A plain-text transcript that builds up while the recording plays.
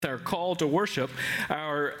Our call to worship,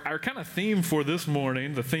 our kind of theme for this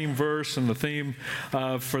morning, the theme verse and the theme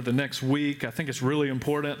for the next week. I think it's really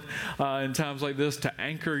important in times like this to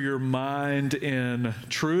anchor your mind in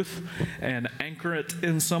truth and anchor it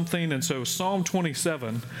in something. And so Psalm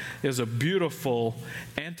 27 is a beautiful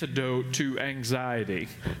antidote to anxiety.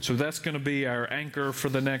 So that's going to be our anchor for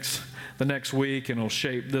the next week, and it'll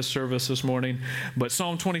shape this service this morning. But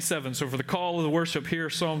Psalm 27, so for the call of the worship here,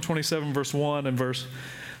 Psalm 27 verse 1 and verse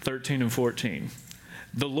 13 and 14.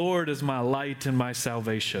 The Lord is my light and my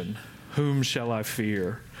salvation. Whom shall I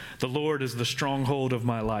fear? The Lord is the stronghold of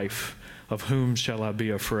my life. Of whom shall I be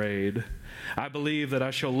afraid? I believe that I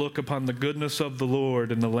shall look upon the goodness of the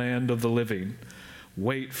Lord in the land of the living.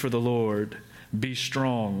 Wait for the Lord. Be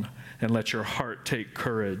strong and let your heart take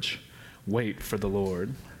courage. Wait for the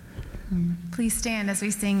Lord. Please stand as we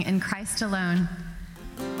sing In Christ Alone.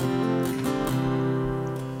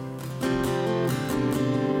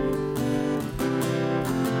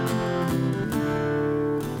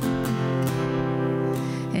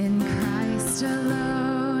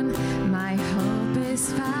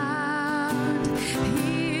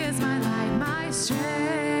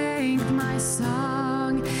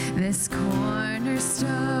 This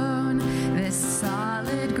cornerstone, this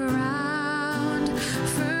solid ground,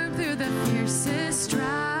 firm through the fiercest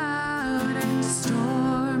drought and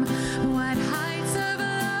storm. What heights of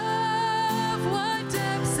love, what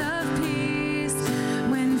depths of peace,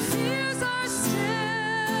 when fears are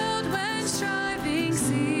stilled, when striving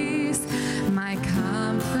cease. My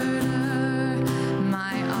comforter,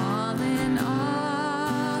 my all in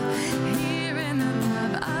all, here in the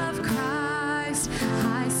love of Christ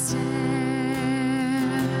I stand.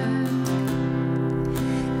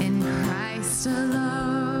 In Christ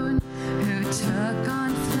alone, who took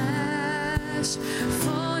on flesh,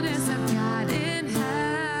 fullness of God in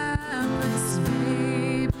helpless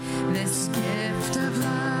babe, this gift of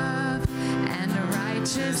love and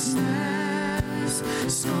righteousness,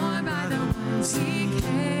 scorned by the ones he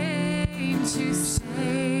came to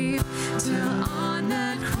save, till on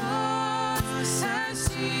that cross as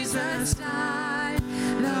Jesus died,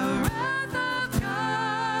 the wrath of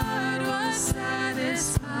God was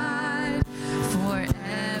satisfied. For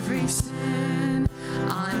every sin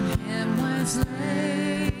on him was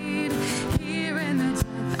laid. Here in the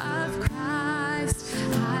death of Christ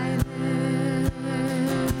I live.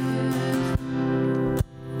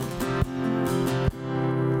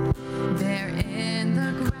 There in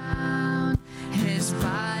the ground his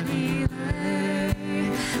body lay,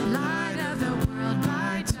 light of the world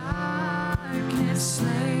by darkness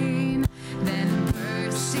slain, then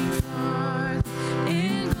bursting forth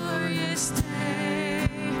in glorious day,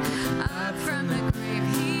 up from the grave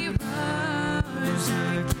he rose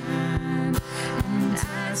again, and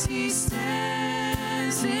as he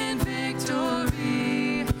stands in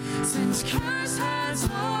victory, since curse has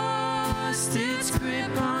lost its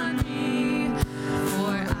grip on me,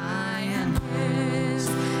 for I am his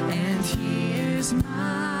and he is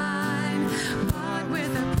mine, bought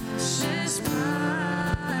with the precious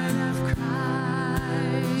blood of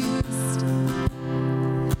Christ.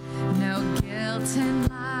 No guilt in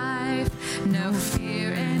life, no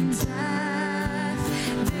fear in death.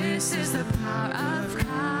 This is the power of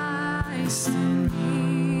Christ in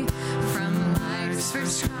me. From life's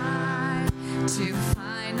first cry to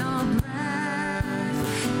final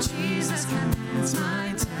breath, Jesus commands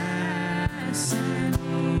my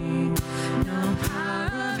destiny. No power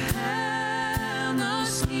of hell, no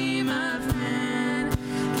scheme of man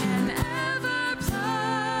can ever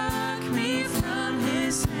pluck me from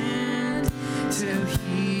his hand, till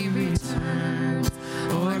he returns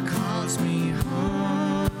or calls me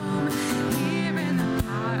home. Here in the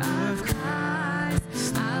power of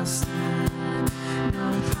Christ I'll stand.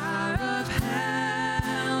 No power of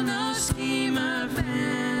hell, no scheme of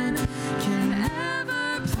man can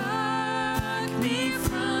ever pluck me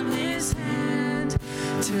from his hand,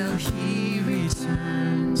 till he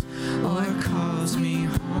returns or calls me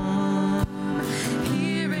home.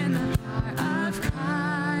 Here in the power of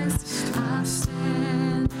Christ I'll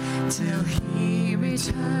stand, till he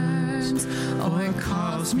returns or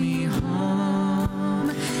calls me home.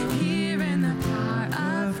 Here in the power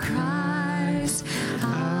of Christ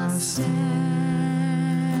I'll stand.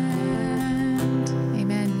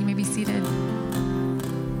 Amen. You may be seated.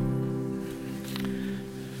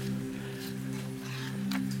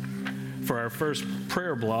 For our first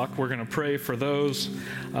prayer block, we're going to pray for those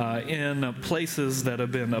in places that have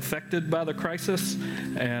been affected by the crisis.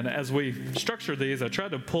 And as we structure these, I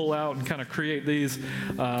tried to pull out and kind of create these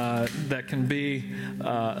that can be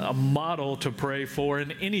a model to pray for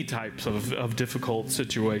in any types of difficult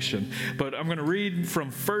situation. But I'm going to read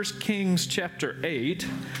from 1 Kings chapter 8,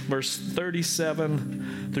 verse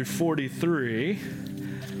 37 through 43.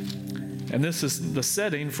 And this is the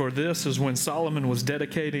setting for this is when Solomon was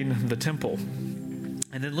dedicating the temple.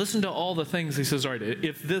 And then listen to all the things he says, all right,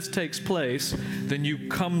 if this takes place, then you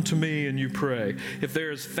come to me and you pray. If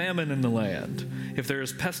there is famine in the land, if there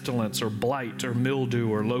is pestilence or blight or mildew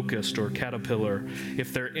or locust or caterpillar,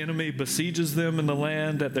 if their enemy besieges them in the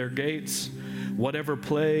land at their gates, whatever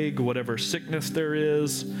plague, whatever sickness there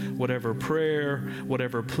is, whatever prayer,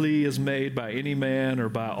 whatever plea is made by any man or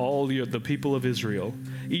by all the people of Israel,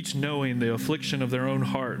 each knowing the affliction of their own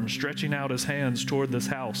heart and stretching out his hands toward this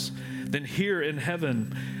house, then here in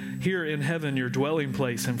heaven your dwelling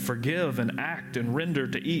place, and forgive and act and render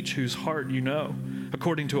to each whose heart you know,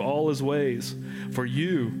 according to all his ways. For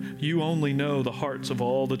you only know the hearts of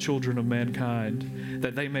all the children of mankind,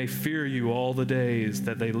 that they may fear you all the days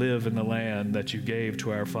that they live in the land that you gave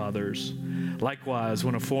to our fathers. Likewise,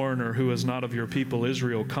 when a foreigner who is not of your people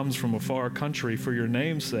Israel comes from a far country for your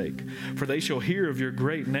name's sake, for they shall hear of your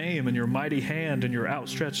great name and your mighty hand and your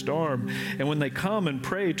outstretched arm. And when they come and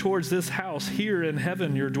pray towards this house here in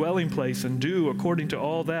heaven, your dwelling place, and do according to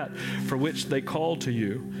all that for which they call to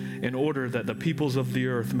you, in order that the peoples of the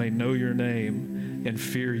earth may know your name and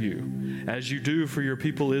fear you, as you do for your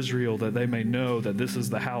people Israel, that they may know that this is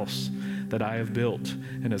the house that I have built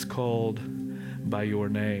and is called by your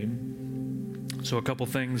name. So a couple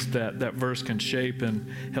things that verse can shape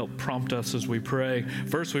and help prompt us as we pray.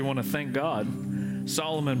 First, we want to thank God.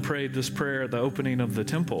 Solomon prayed this prayer at the opening of the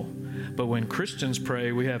temple. But when Christians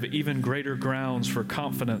pray, we have even greater grounds for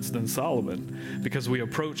confidence than Solomon, because we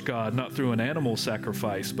approach God not through an animal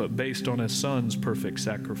sacrifice, but based on his Son's perfect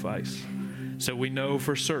sacrifice. So we know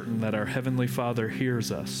for certain that our Heavenly Father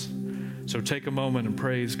hears us. So take a moment and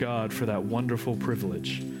praise God for that wonderful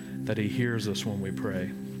privilege that he hears us when we pray.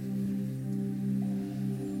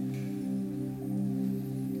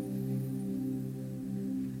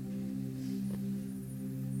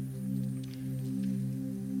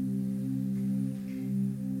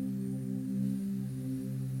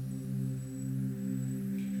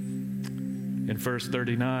 In verse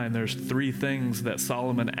 39, there's three things that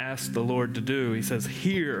Solomon asked the Lord to do. He says,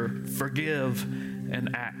 hear, forgive,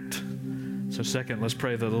 and act. So second, let's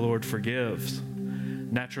pray that the Lord forgives.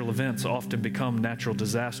 Natural events often become natural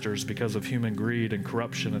disasters because of human greed and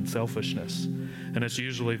corruption and selfishness. And it's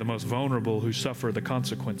usually the most vulnerable who suffer the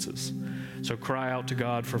consequences. So cry out to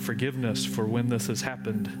God for forgiveness for when this has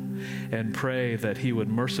happened, and pray that he would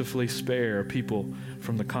mercifully spare people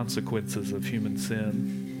from the consequences of human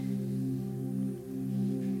sin.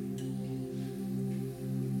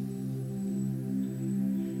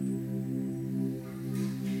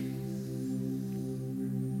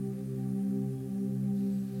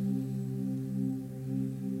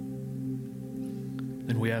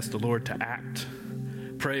 And we ask the Lord to act.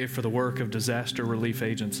 Pray for the work of disaster relief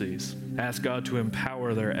agencies. Ask God to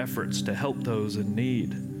empower their efforts to help those in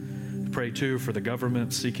need. Pray, too, for the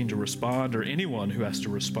government seeking to respond, or anyone who has to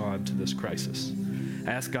respond to this crisis.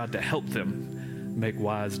 Ask God to help them make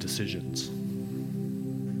wise decisions.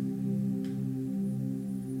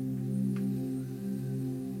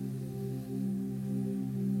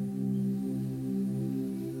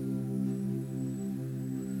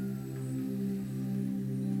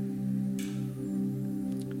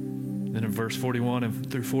 Then in verse 41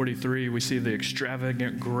 and through 43, we see the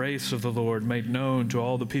extravagant grace of the Lord made known to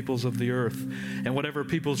all the peoples of the earth. And whatever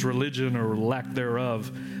people's religion or lack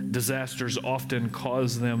thereof, disasters often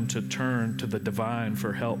cause them to turn to the divine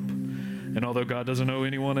for help. And although God doesn't owe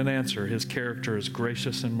anyone an answer, his character is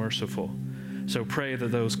gracious and merciful. So pray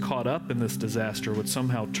that those caught up in this disaster would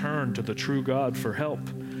somehow turn to the true God for help,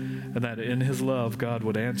 and that in his love, God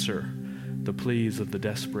would answer the pleas of the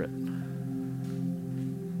desperate.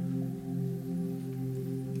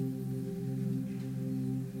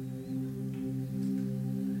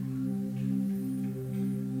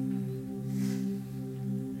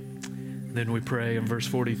 Then we pray in verse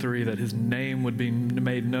 43 that his name would be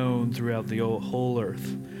made known throughout the whole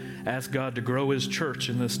earth. Ask God to grow his church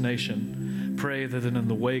in this nation. Pray that in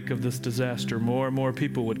the wake of this disaster, more and more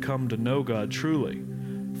people would come to know God truly,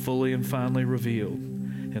 fully and finally revealed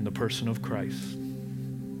in the person of Christ.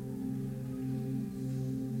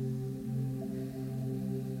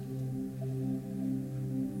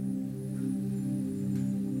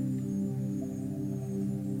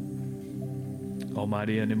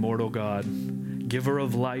 Almighty and immortal God, giver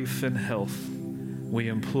of life and health, we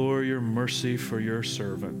implore your mercy for your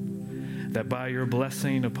servant, that by your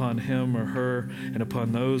blessing upon him or her and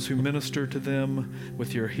upon those who minister to them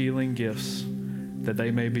with your healing gifts, that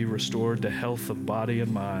they may be restored to health of body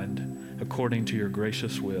and mind according to your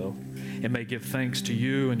gracious will, and may give thanks to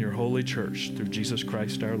you and your holy church through Jesus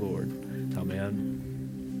Christ our Lord. Amen.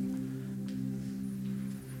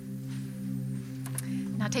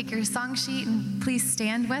 Now take your song sheet and please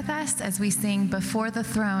stand with us as we sing Before the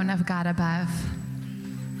Throne of God Above.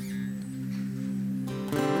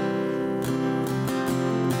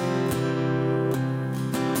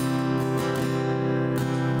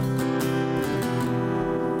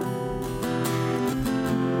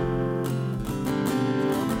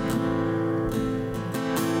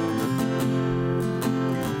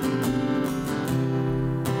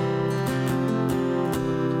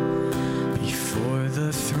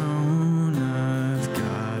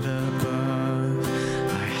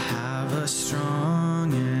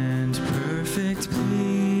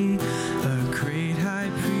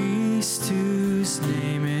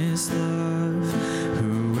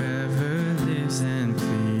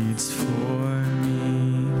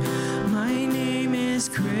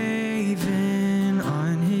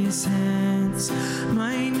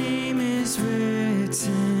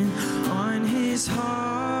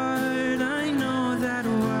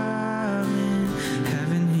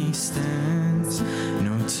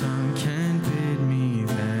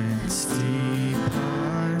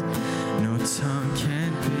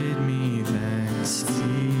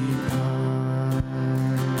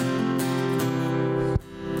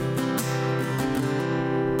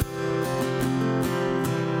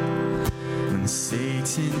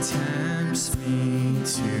 Satan tempts me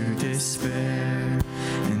to despair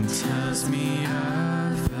and tells me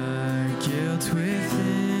of the guilt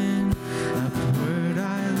within. Upward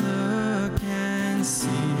I look and see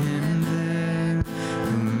him there,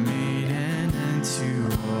 who made an end to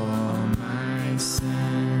all my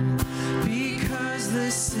sin. Because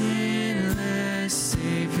the sinless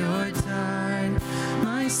Savior died,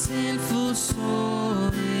 my sinful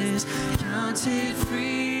soul is counted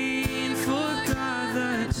free.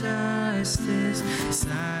 Justice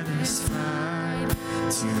satisfied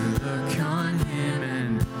to look on him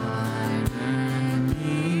and pardon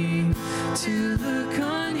me, to look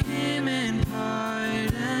on him and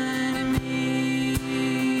pardon me.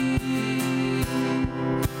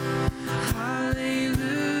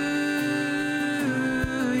 Hallelujah,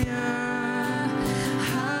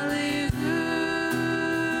 hallelujah,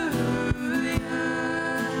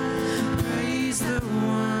 praise the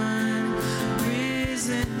one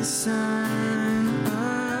risen Son of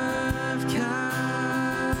God.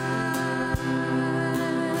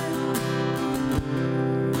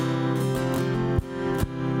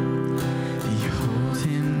 Behold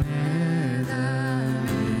him there, the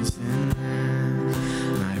risen Lamb,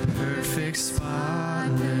 my perfect,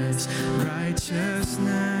 spotless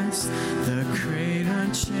righteousness, the great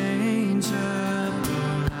unchangeable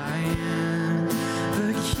I am,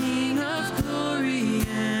 the King of glory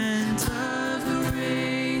and of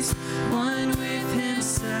grace, one with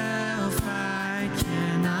himself I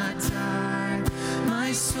cannot die.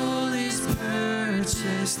 My soul is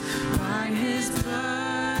purchased by his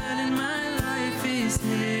blood, and my life is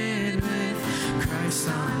hid with Christ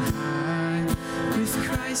on high, with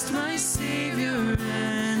Christ my Savior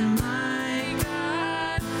and my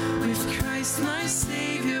God, with Christ my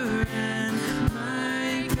Savior and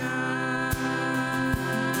my God.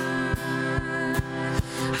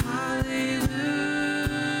 Hallelujah,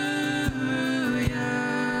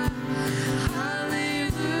 hallelujah,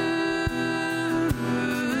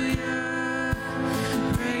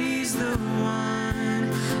 praise the one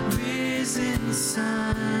risen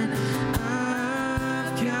Son of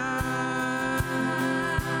God.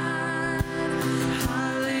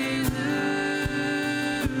 Hallelujah,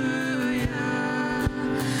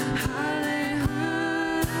 hallelujah,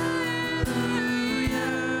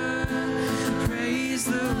 praise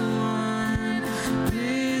the one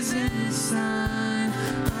risen Son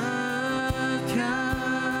of God.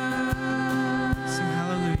 Sing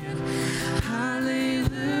hallelujah.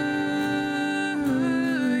 Hallelujah,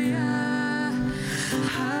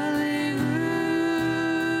 hallelujah.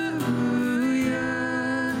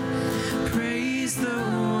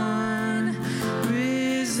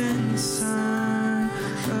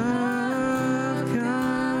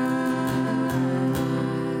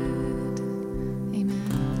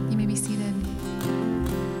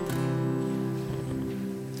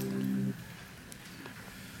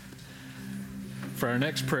 our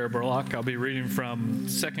next prayer block, I'll be reading from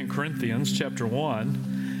 2 Corinthians chapter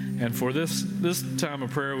 1. And for this time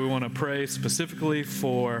of prayer, we want to pray specifically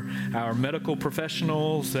for our medical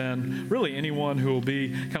professionals and really anyone who will be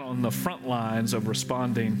kind of on the front lines of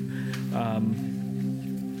responding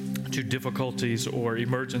to difficulties or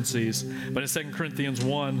emergencies. But in 2 Corinthians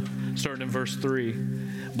 1, starting in verse 3,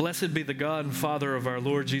 "Blessed be the God and Father of our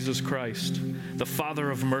Lord Jesus Christ, the Father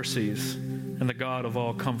of mercies and the God of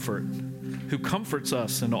all comfort, who comforts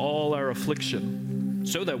us in all our affliction,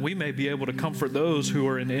 so that we may be able to comfort those who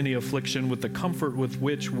are in any affliction with the comfort with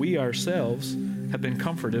which we ourselves have been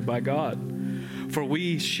comforted by God. For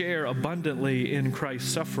we share abundantly in Christ's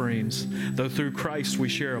sufferings, though through Christ we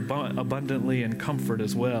share abundantly in comfort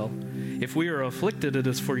as well. If we are afflicted, it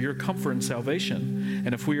is for your comfort and salvation.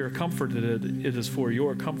 And if we are comforted, it is for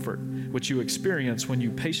your comfort, which you experience when you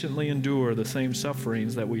patiently endure the same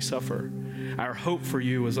sufferings that we suffer. Our hope for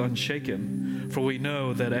you is unshaken, for we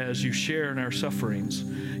know that as you share in our sufferings,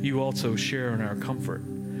 you also share in our comfort.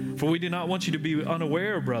 For we do not want you to be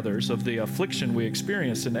unaware, brothers, of the affliction we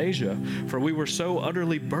experienced in Asia, for we were so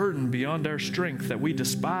utterly burdened beyond our strength that we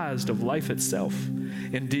despised of life itself.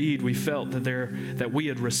 Indeed, we felt that we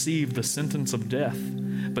had received the sentence of death,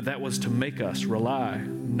 but that was to make us rely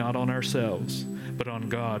not on ourselves, but on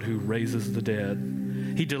God who raises the dead.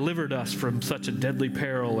 He delivered us from such a deadly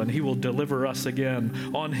peril, and he will deliver us again.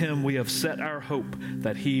 On him we have set our hope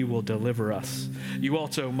that he will deliver us. You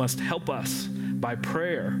also must help us by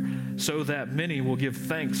prayer, so that many will give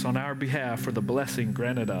thanks on our behalf for the blessing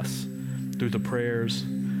granted us through the prayers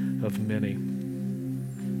of many."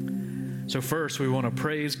 So first, we want to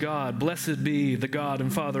praise God. Blessed be the God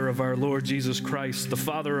and Father of our Lord Jesus Christ, the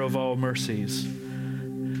Father of all mercies.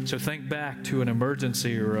 So think back to an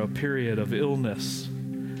emergency or a period of illness.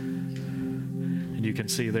 And you can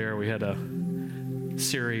see there we had a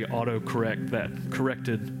Siri autocorrect that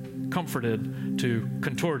corrected comforted to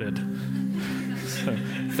contorted. So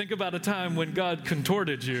think about a time when God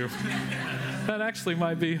contorted you. That actually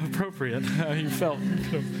might be appropriate, how you felt.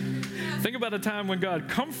 Think about a time when God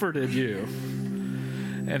comforted you.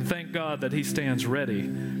 And thank God that he stands ready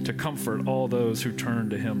to comfort all those who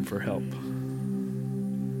turn to him for help.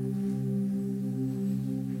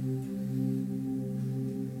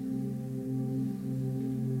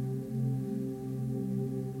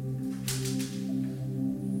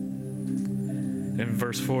 In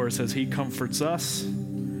verse 4, it says, "He comforts us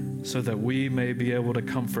so that we may be able to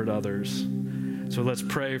comfort others." So let's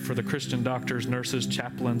pray for the Christian doctors, nurses,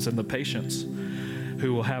 chaplains, and the patients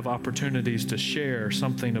who will have opportunities to share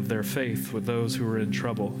something of their faith with those who are in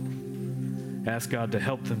trouble. Ask God to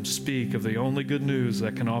help them speak of the only good news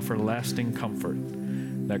that can offer lasting comfort,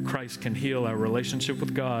 that Christ can heal our relationship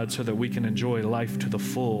with God so that we can enjoy life to the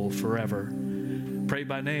full forever. Pray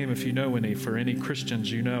by name if you know any, for any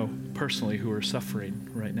Christians you know personally who are suffering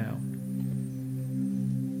right now.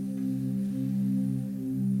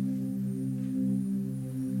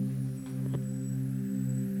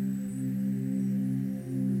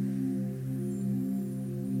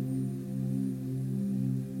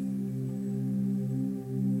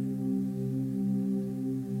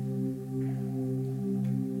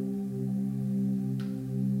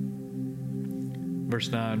 Verse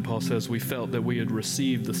 9, Paul says, "We felt that we had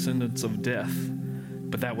received the sentence of death,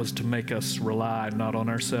 but that was to make us rely not on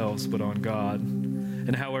ourselves, but on God.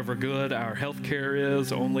 And however good our health care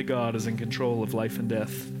is, only God is in control of life and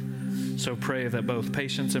death. So pray that both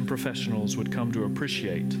patients and professionals would come to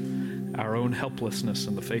appreciate our own helplessness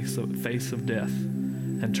in the face of death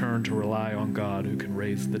and turn to rely on God who can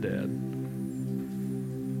raise the dead."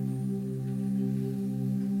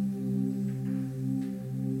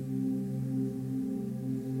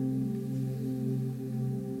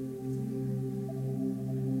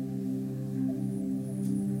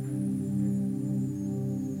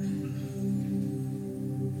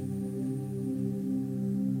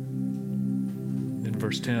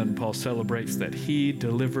 Verse 10, Paul celebrates that he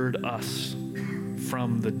delivered us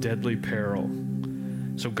from the deadly peril.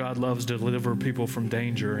 So God loves to deliver people from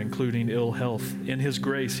danger, including ill health. In his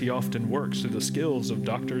grace, he often works through the skills of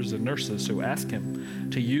doctors and nurses, so ask him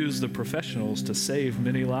to use the professionals to save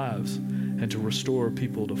many lives and to restore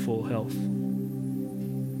people to full health.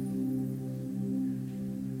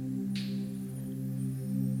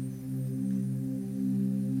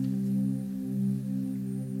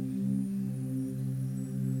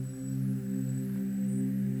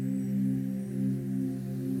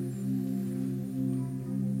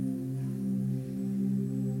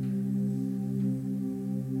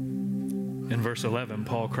 In verse 11,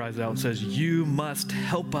 Paul cries out and says, "You must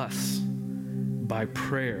help us by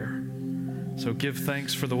prayer, So give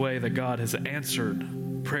thanks for the way that God has answered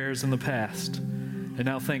prayers in the past. And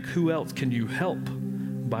now think, who else can you help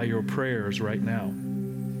by your prayers right now?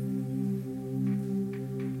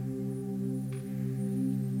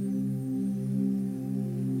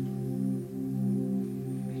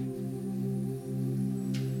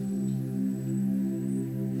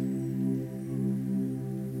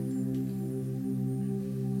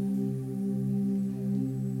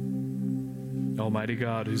 Almighty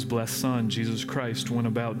God, whose blessed Son, Jesus Christ, went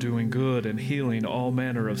about doing good and healing all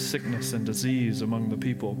manner of sickness and disease among the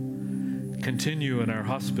people, continue in our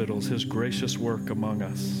hospitals his gracious work among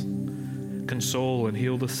us. Console and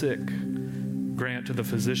heal the sick. Grant to the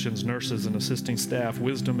physicians, nurses, and assisting staff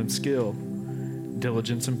wisdom and skill,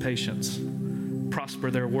 diligence and patience.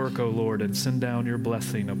 Prosper their work, O Lord, and send down your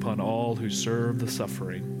blessing upon all who serve the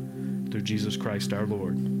suffering. Through Jesus Christ our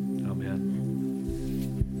Lord. Amen.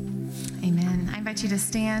 Amen. I invite you to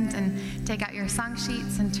stand and take out your song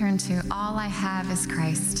sheets and turn to All I Have is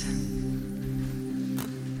Christ.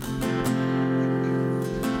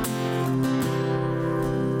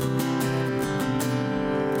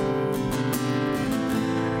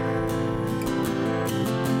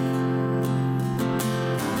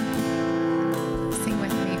 Sing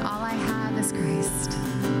with me, All I Have is Christ.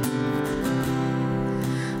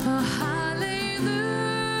 Oh, hallelujah.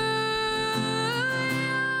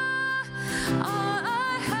 All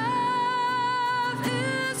I have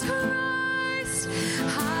is Christ.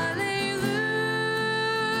 Hallelujah.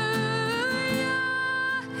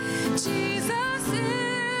 Jesus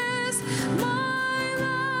is my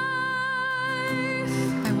life.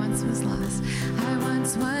 I once was lost. I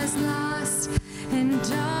once was lost in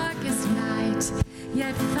darkest night,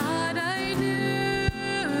 yet thought I knew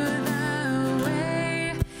the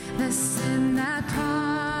way. The sin that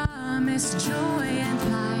promised joy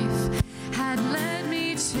and life had led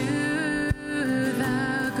me to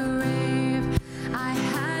the grave. I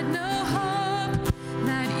had no hope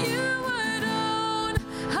that you would own,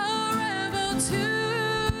 a rebel to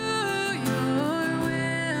your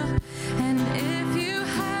will. And if you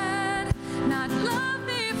had not loved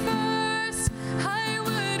me first, I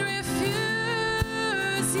would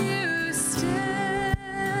refuse you still.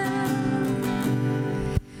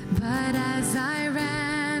 But as I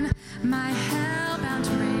ran my hell-bound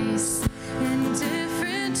race,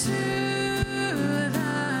 indifferent to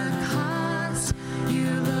the cost, you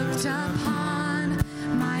looked upon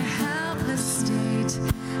my helpless state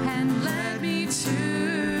and led me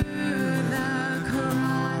to the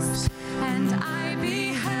cross. And I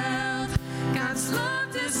beheld God's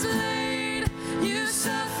love displayed. You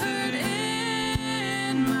suffered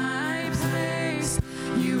in my place.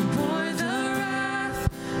 You bore the wrath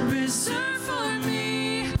reserved for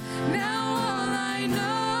me. Now all I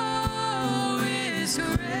know is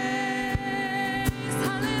grace.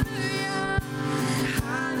 Hallelujah.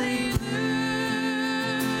 Hallelujah.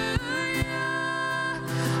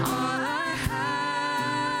 All I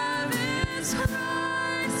have is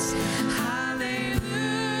Christ. Hallelujah.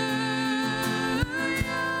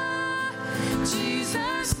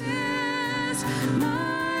 Jesus is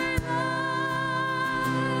my life.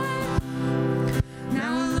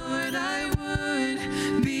 Now, Lord, I would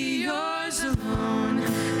be yours alone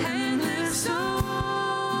and live so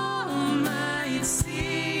all might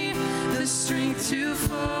see the strength to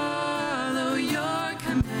follow your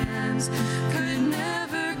commands could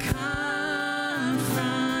never come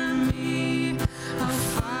from me. Oh,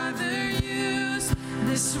 Father, use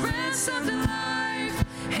this ransomed life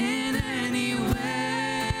in any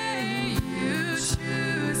way you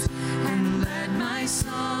choose, and let my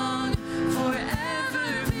song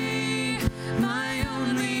forever be my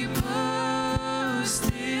only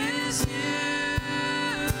boast is you.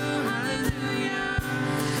 Hallelujah.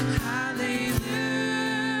 Hallelujah.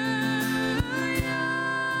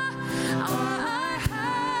 All I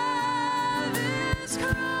have is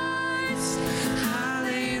Christ.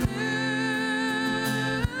 Hallelujah.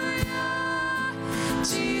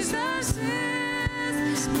 Jesus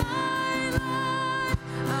is my life.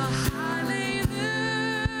 Oh,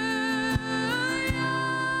 hallelujah.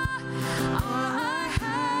 All I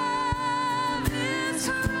have is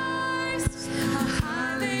Christ. Oh,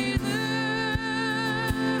 hallelujah.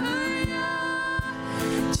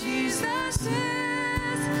 Jesus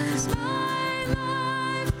is my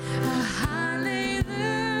life. Oh, hallelujah.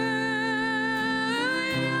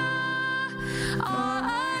 All I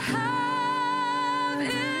have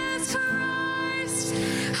is Christ.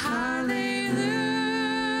 Hallelujah.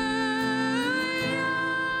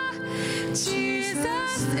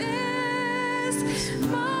 Jesus is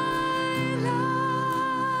my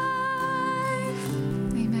life.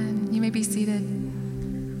 Amen. You may may be seated.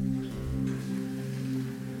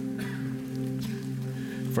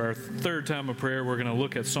 For our third time of prayer, we're going to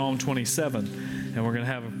look at Psalm 27, and we're going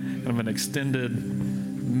to have kind of an extended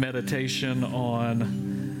meditation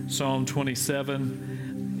on Psalm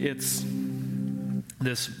 27. It's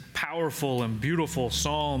this powerful and beautiful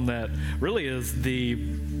psalm that really is the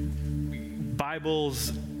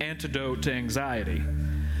Bible's antidote to anxiety.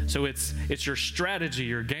 So it's your strategy,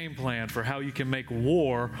 your game plan for how you can make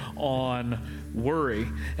war on worry.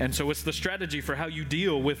 And so it's the strategy for how you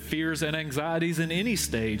deal with fears and anxieties in any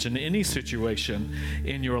stage, in any situation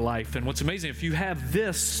in your life. And what's amazing, if you have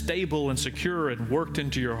this stable and secure and worked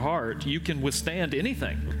into your heart, you can withstand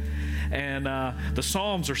anything. And the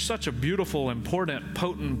Psalms are such a beautiful, important,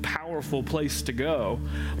 potent, powerful place to go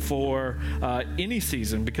for any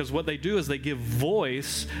season, because what they do is they give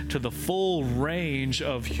voice to the full range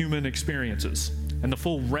of human experiences and the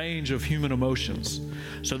full range of human emotions.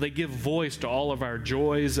 So they give voice to all of our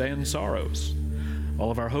joys and sorrows,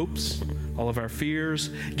 all of our hopes, all of our fears,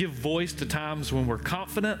 give voice to times when we're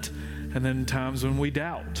confident and then times when we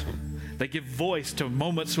doubt. They give voice to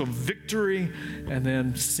moments of victory and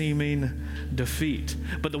then seeming defeat.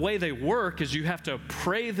 But the way they work is you have to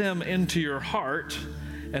pray them into your heart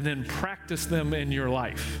and then practice them in your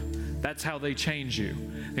life. That's how they change you.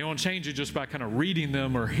 They won't change you just by kind of reading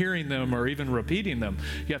them or hearing them or even repeating them.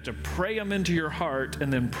 You have to pray them into your heart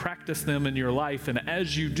and then practice them in your life. And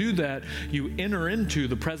as you do that, you enter into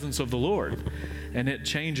the presence of the Lord, and it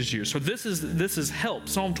changes you. So this is help.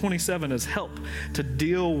 Psalm 27 is help to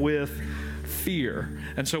deal with fear.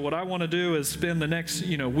 And so what I want to do is spend the next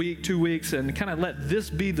week, 2 weeks, and kind of let this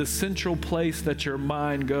be the central place that your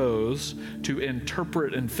mind goes to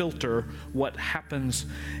interpret and filter what happens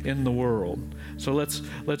in the world. So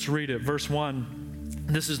let's read it. Verse 1.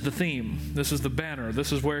 This is the theme. This is the banner.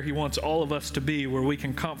 This is where he wants all of us to be, where we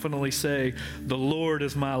can confidently say, "The Lord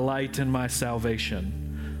is my light and my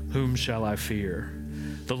salvation. Whom shall I fear?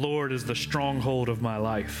 The Lord is the stronghold of my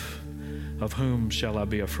life. Of whom shall I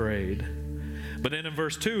be afraid?" But then in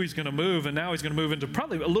verse 2, he's going to move, and now he's going to move into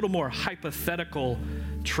probably a little more hypothetical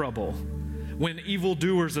trouble. When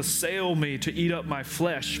evildoers assail me to eat up my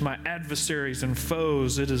flesh, my adversaries and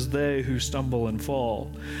foes, it is they who stumble and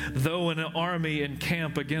fall. Though an army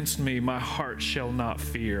encamp against me, my heart shall not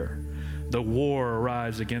fear. Though war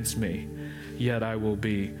arise against me, yet I will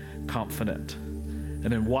be confident.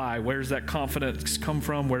 And then why? Where does that confidence come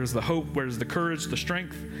from? Where does the hope? Where does the courage, the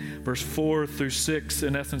strength? Verse 4 through 6,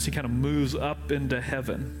 in essence, he kind of moves up into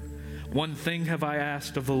heaven. One thing have I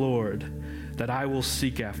asked of the Lord, that I will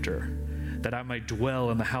seek after, that I may dwell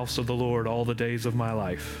in the house of the Lord all the days of my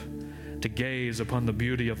life, to gaze upon the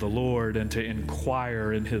beauty of the Lord and to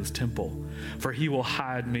inquire in his temple. For he will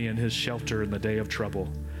hide me in his shelter in the day of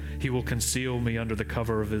trouble. He will conceal me under the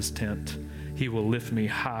cover of his tent. He will lift me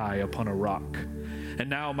high upon a rock. And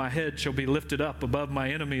now my head shall be lifted up above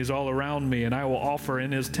my enemies all around me, and I will offer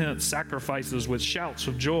in his tent sacrifices with shouts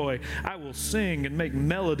of joy. I will sing and make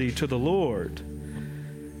melody to the Lord.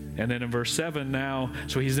 And then in verse 7 now,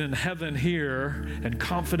 so he's in heaven here and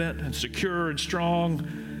confident and secure and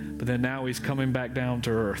strong, but then now he's coming back down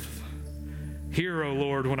to earth. Hear, O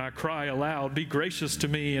Lord, when I cry aloud. Be gracious to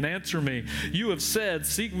me and answer me. You have said,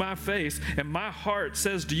 seek my face, and my heart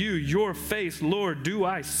says to you, your face, Lord, do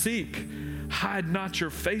I seek. Hide not your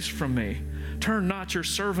face from me. Turn not your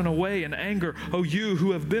servant away in anger. O you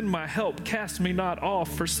who have been my help, cast me not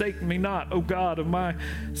off. Forsake me not, O God of my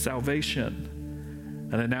salvation.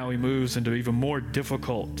 And then now he moves into even more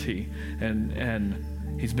difficulty, and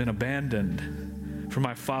he's been abandoned. For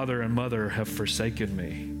my father and mother have forsaken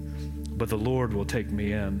me, but the Lord will take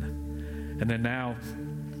me in. And then now,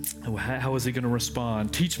 how is he going to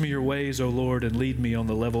respond? Teach me your ways, O Lord, and lead me on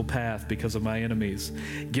the level path because of my enemies.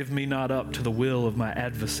 Give me not up to the will of my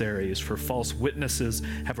adversaries, for false witnesses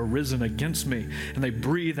have arisen against me, and they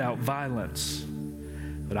breathe out violence.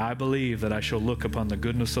 But I believe that I shall look upon the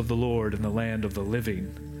goodness of the Lord in the land of the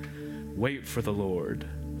living. Wait for the Lord.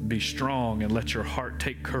 Be strong and let your heart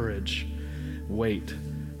take courage. Wait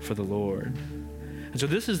for the Lord. And so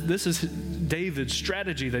this is David's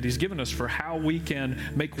strategy that he's given us for how we can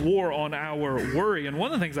make war on our worry. And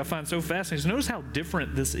one of the things I find so fascinating is notice how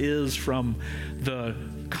different this is from the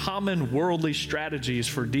common worldly strategies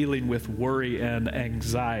for dealing with worry and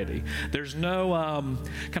anxiety. There's no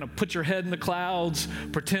kind of put your head in the clouds,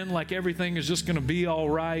 pretend like everything is just going to be all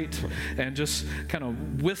right, and just kind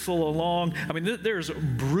of whistle along. I mean, there's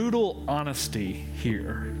brutal honesty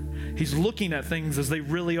here. He's looking at things as they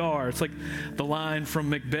really are. It's like the line from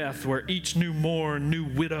Macbeth where each new morn, new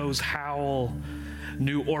widows howl,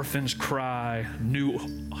 new orphans cry, new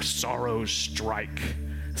sorrows strike.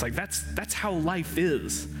 It's like that's how life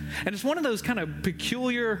is. And it's one of those kind of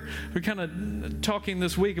peculiar, we're kind of talking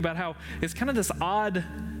this week about how it's kind of this odd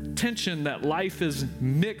tension that life is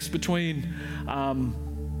mixed between,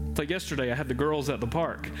 it's like yesterday I had the girls at the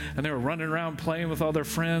park and they were running around playing with all their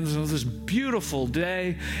friends, and it was this beautiful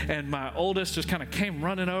day, and my oldest just kind of came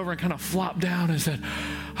running over and kind of flopped down and said,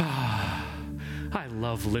 I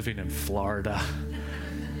love living in Florida.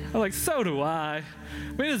 I'm like, so do I.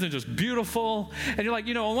 I mean, isn't it just beautiful? And you're like,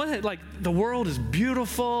 on one hand, like, the world is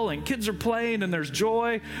beautiful and kids are playing and there's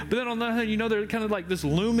joy. But then on the other hand, they're kind of like this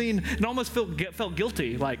looming, and almost felt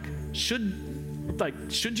guilty. Like, should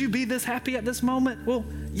you be this happy at this moment? Well,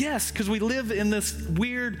 yes, because we live in this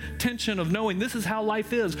weird tension of knowing this is how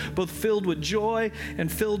life is, both filled with joy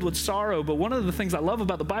and filled with sorrow. But one of the things I love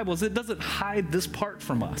about the Bible is it doesn't hide this part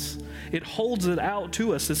from us. It holds it out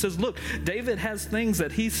to us. It says, look, David has things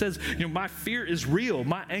that he says, my fear is real.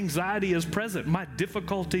 My anxiety is present. My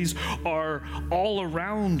difficulties are all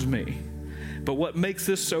around me. But what makes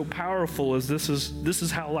this so powerful is this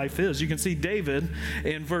is how life is. You can see David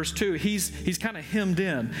in verse 2. He's kind of hemmed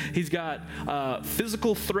in. He's got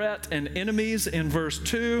physical threat and enemies in verse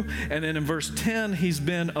 2. And then in verse 10, he's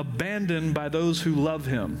been abandoned by those who love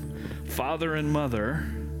him, father and mother.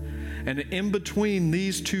 And in between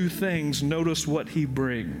these two things, notice what he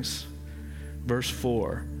brings. Verse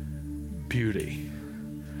 4, beauty.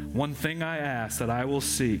 One thing I ask, that I will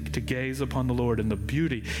seek, to gaze upon the Lord in the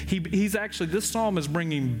beauty. He's actually, this psalm is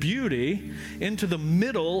bringing beauty into the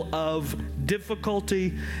middle of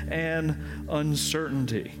difficulty and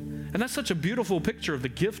uncertainty. And that's such a beautiful picture of the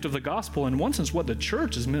gift of the gospel, in one sense, what the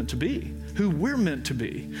church is meant to be, who we're meant to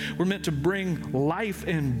be. We're meant to bring life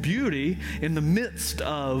and beauty in the midst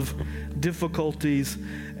of difficulties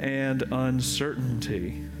and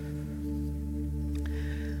uncertainty.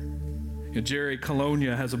 Jerry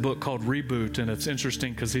Colonia has a book called Reboot, and it's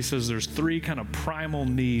interesting because he says there's three kind of primal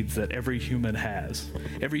needs that every human has.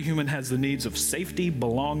 Every human has the needs of safety,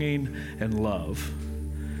 belonging, and love.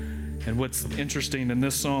 And what's interesting in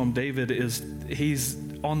this psalm, David he's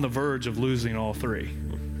on the verge of losing all three.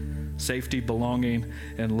 Safety, belonging,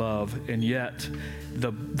 and love. And yet,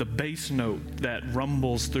 the bass note that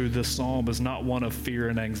rumbles through this psalm is not one of fear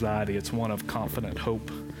and anxiety. It's one of confident hope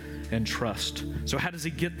and trust. So how does he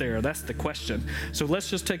get there? That's the question. So let's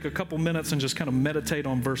just take a couple minutes and just kind of meditate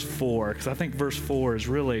on verse 4, because I think verse 4 is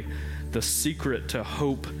really the secret to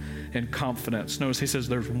hope and confidence. Notice he says,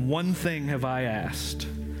 there's one thing have I asked.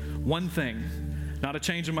 One thing. Not a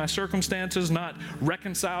change in my circumstances, not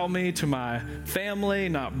reconcile me to my family,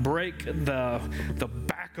 not break the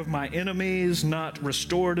back of my enemies, not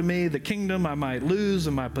restore to me the kingdom I might lose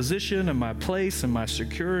and my position and my place and my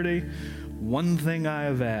security. One thing I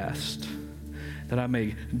have asked, that I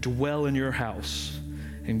may dwell in your house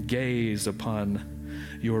and gaze upon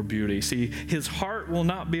your beauty. See, his heart will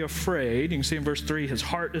not be afraid. You can see in verse 3, his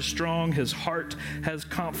heart is strong, his heart has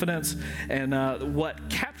confidence, and what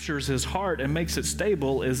captures his heart and makes it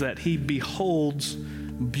stable is that he beholds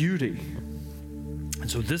beauty. And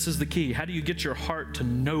so this is the key. How do you get your heart to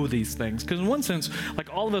know these things? Because in one sense,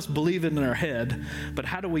 like all of us believe it in our head, but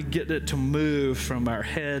how do we get it to move from our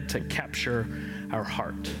head to capture our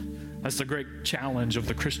heart? That's the great challenge of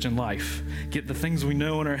the Christian life. Get the things we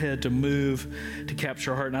know in our head to move to capture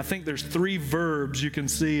our heart. And I think there's three verbs you can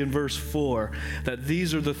see in verse 4, that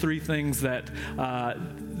these are the three things that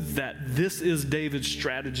this is David's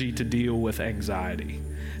strategy to deal with anxiety.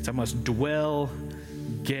 So I must dwell,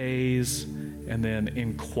 gaze, and then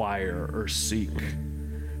inquire or seek.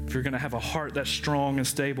 If you're going to have a heart that's strong and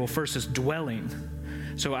stable, first it's dwelling.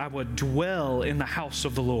 So I would dwell in the house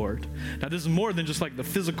of the Lord. Now this is more than just like the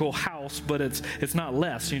physical house, but it's not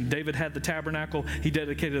less. David had the tabernacle. He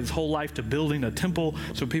dedicated his whole life to building a temple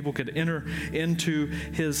so people could enter into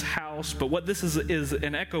his house. But what this is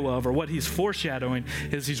an echo of, or what he's foreshadowing,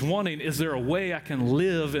 is he's wanting, is there a way I can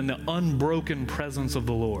live in the unbroken presence of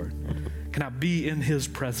the Lord? Can I be in his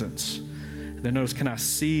presence? Then notice, can I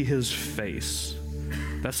see his face?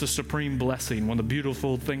 That's the supreme blessing. One of the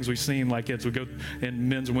beautiful things we've seen, like as we go in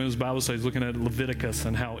men's and women's Bible studies, looking at Leviticus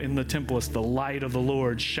and how in the temple it's the light of the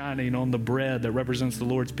Lord shining on the bread that represents the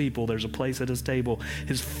Lord's people. There's a place at his table.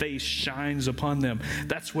 His face shines upon them.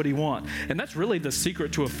 That's what he wants. And that's really the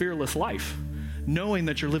secret to a fearless life. Knowing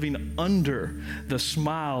that you're living under the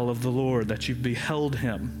smile of the Lord, that you've beheld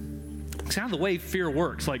him. It's kind of the way fear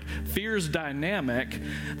works. Like fear's dynamic.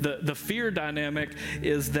 The fear dynamic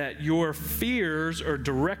is that your fears are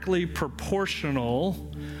directly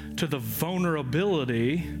proportional to the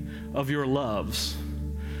vulnerability of your loves.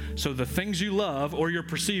 So the things you love or your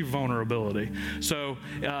perceived vulnerability. So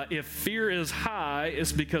if fear is high,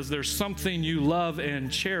 it's because there's something you love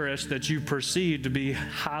and cherish that you perceive to be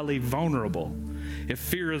highly vulnerable. If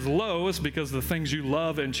fear is low, it's because the things you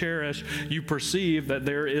love and cherish, you perceive that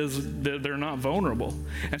they're not vulnerable.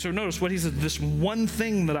 And so notice what he says, this one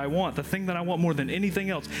thing that I want, the thing that I want more than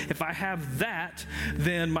anything else, if I have that,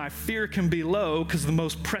 then my fear can be low because the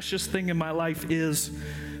most precious thing in my life is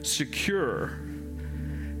secure.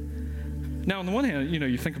 Now, on the one hand,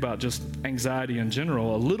 you think about just anxiety in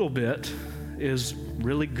general, a little bit is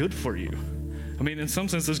really good for you. I mean, in some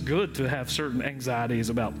sense, it's good to have certain anxieties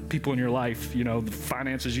about people in your life, the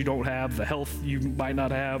finances you don't have, the health you might not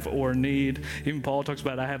have or need. Even Paul talks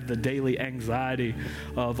about, I have the daily anxiety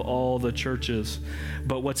of all the churches.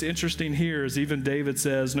 But what's interesting here is even David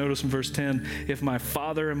says, notice in verse 10, if my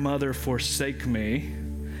father and mother forsake me,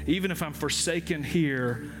 even if I'm forsaken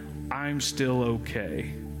here, I'm still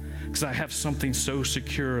okay. Because I have something so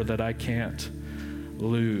secure that I can't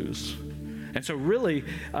lose. And so really,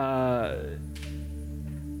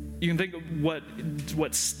 you can think of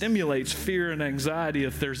what stimulates fear and anxiety.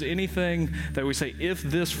 If there's anything that we say, if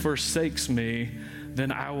this forsakes me, then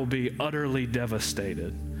I will be utterly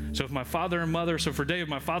devastated. So if my father and mother, so for David,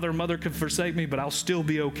 my father and mother could forsake me, but I'll still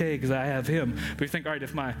be okay because I have him. But you think, all right,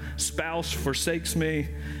 if my spouse forsakes me,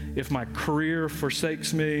 if my career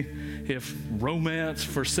forsakes me, if romance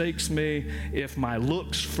forsakes me, if my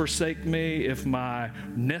looks forsake me, if my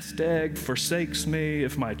nest egg forsakes me,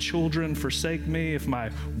 if my children forsake me, if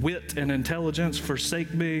my wit and intelligence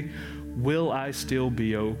forsake me, will I still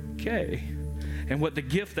be okay? And what the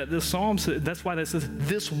gift that this psalm says, that's why that says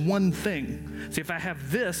this one thing. See, if I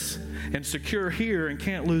have this and secure here and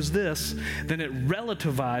can't lose this, then it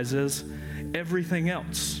relativizes everything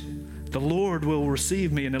else. The Lord will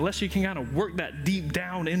receive me. And unless you can kind of work that deep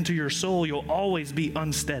down into your soul, you'll always be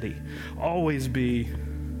unsteady, always be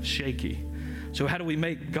shaky. So how do we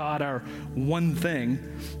make God our one thing?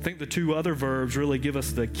 I think the two other verbs really give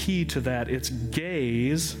us the key to that. It's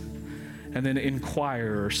gaze and then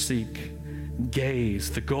inquire or seek.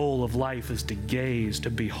 Gaze. The goal of life is to gaze,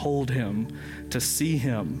 to behold him, to see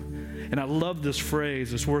him. And I love this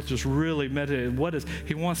phrase. It's worth just really meditating.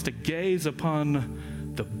 He wants to gaze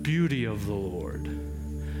upon the beauty of the Lord.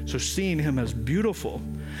 So seeing him as beautiful.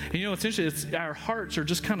 And it's interesting. Our hearts are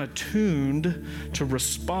just kind of tuned to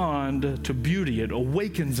respond to beauty. It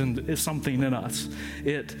awakens something in us.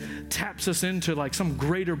 It taps us into like some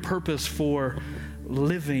greater purpose for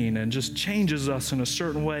living and just changes us in a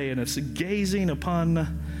certain way. And it's gazing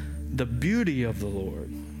upon the beauty of the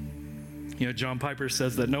Lord. John Piper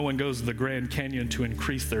says that no one goes to the Grand Canyon to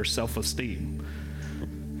increase their self-esteem.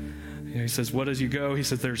 He says, what does you go? He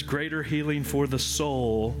says, there's greater healing for the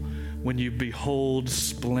soul when you behold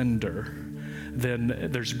splendor. Then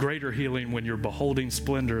there's greater healing when you're beholding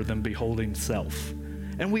splendor than beholding self.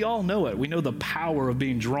 And we all know it. We know the power of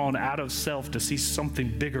being drawn out of self to see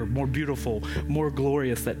something bigger, more beautiful, more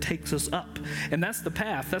glorious that takes us up. And that's the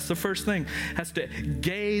path. That's the first thing. Has to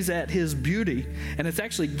gaze at his beauty. And it's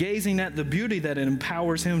actually gazing at the beauty that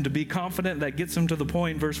empowers him to be confident, that gets him to the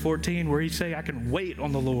point, verse 14, where he say, I can wait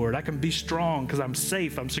on the Lord. I can be strong because I'm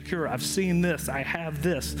safe. I'm secure. I've seen this. I have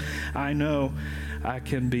this. I know I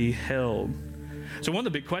can be held. So one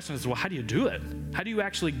of the big questions is, well, how do you do it? How do you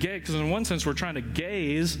actually gaze? Because in one sense, we're trying to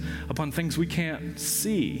gaze upon things we can't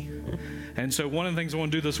see. And so one of the things I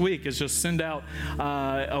want to do this week is just send out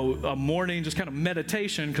a morning just kind of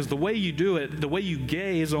meditation, because the way you do it, the way you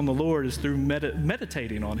gaze on the Lord is through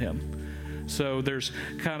meditating on him. So there's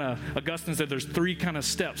Augustine said there's three kind of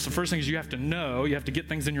steps. The first thing is you have to know, you have to get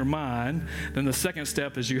things in your mind. Then the second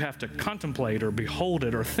step is you have to contemplate or behold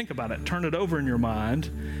it or think about it, turn it over in your mind.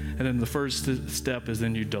 And then the first step is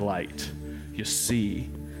then you delight, you see.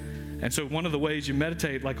 And so one of the ways you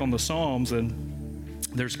meditate, like on the Psalms, and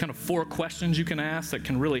there's kind of 4 questions you can ask that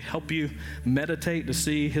can really help you meditate to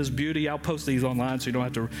see his beauty. I'll post these online so you don't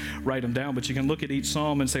have to write them down, but you can look at each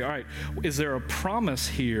psalm and say, all right, is there a promise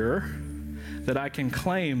here that I can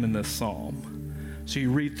claim in this psalm? So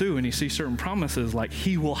you read through and you see certain promises like,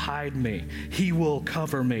 he will hide me, he will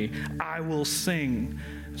cover me, I will sing.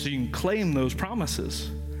 So you can claim those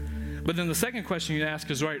promises. But then the second question you ask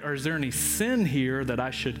is, right, is there any sin here that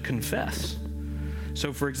I should confess?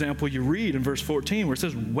 So for example, you read in verse 14 where it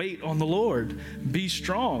says, wait on the Lord, be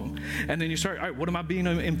strong. And then you start, all right, what am I being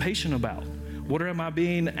impatient about? What am I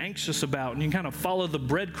being anxious about? And you kind of follow the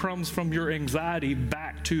breadcrumbs from your anxiety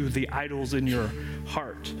back to the idols in your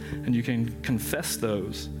heart. And you can confess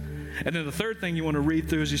those. And then the third thing you want to read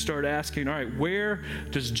through is you start asking, all right, where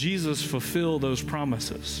does Jesus fulfill those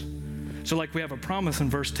promises? So like we have a promise in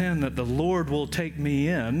verse 10 that the Lord will take me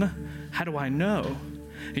in. How do I know?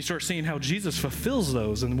 You start seeing how Jesus fulfills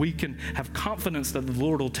those, and we can have confidence that the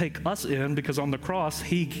Lord will take us in because on the cross,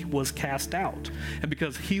 he was cast out. And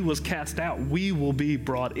because he was cast out, we will be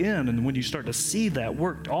brought in. And when you start to see that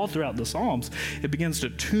work all throughout the Psalms, it begins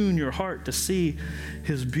to tune your heart to see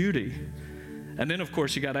his beauty. And then, of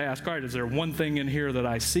course, you got to ask, all right, is there one thing in here that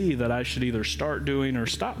I see that I should either start doing or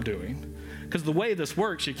stop doing? Because the way this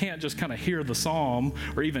works, you can't just kind of hear the psalm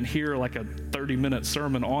or even hear like a 30-minute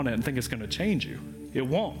sermon on it and think it's going to change you. It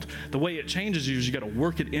won't. The way it changes you is you got to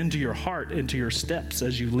work it into your heart, into your steps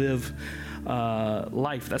as you live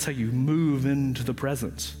life. That's how you move into the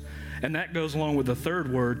presence. And that goes along with the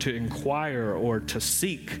third word, to inquire or to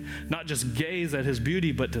seek. Not just gaze at his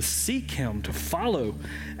beauty, but to seek him, to follow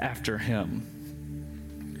after him.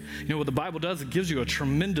 You know what the Bible does? It gives you a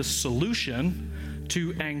tremendous solution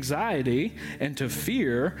to anxiety and to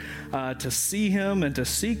fear, to see him and to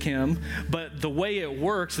seek him. But the way it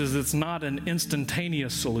works is it's not an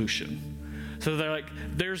instantaneous solution. So they're like,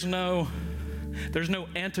 there's no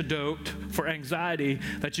antidote for anxiety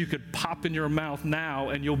that you could pop in your mouth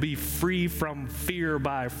now and you'll be free from fear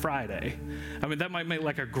by Friday. I mean, that might make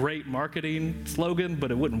like a great marketing slogan,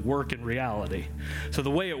 but it wouldn't work in reality. So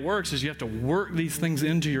the way it works is you have to work these things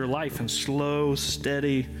into your life in slow,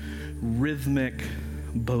 steady, rhythmic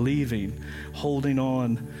believing, holding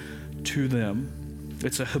on to them.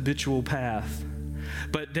 It's a habitual path.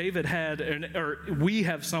 But David we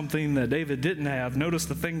have something that David didn't have. Notice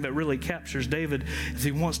the thing that really captures David is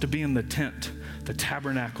he wants to be in the tent, the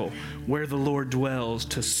tabernacle, where the Lord dwells,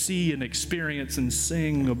 to see and experience and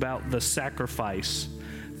sing about the sacrifice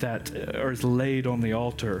that is laid on the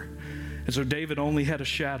altar. And so David only had a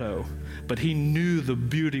shadow, but he knew the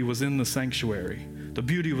beauty was in the sanctuary. The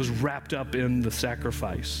beauty was wrapped up in the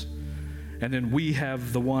sacrifice. And then we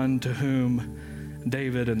have the one to whom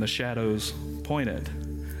David and the shadows pointed.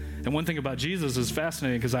 And one thing about Jesus is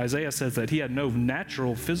fascinating because Isaiah says that he had no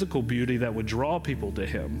natural physical beauty that would draw people to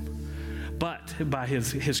him. But by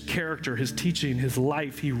his character, his teaching, his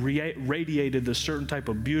life, he radiated this certain type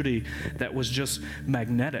of beauty that was just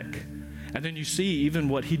magnetic. And then you see even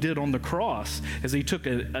what he did on the cross as he took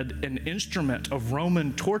an instrument of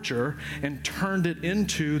Roman torture and turned it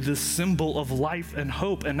into this symbol of life and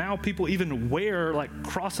hope. And now people even wear like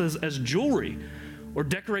crosses as jewelry or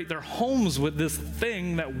decorate their homes with this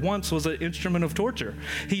thing that once was an instrument of torture.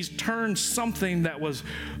 He's turned something that was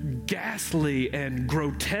ghastly and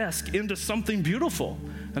grotesque into something beautiful.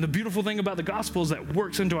 And the beautiful thing about the gospel is that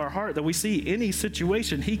works into our heart, that we see any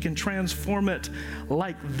situation, he can transform it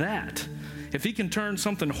like that. If he can turn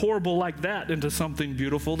something horrible like that into something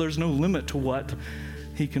beautiful, there's no limit to what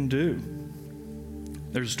he can do.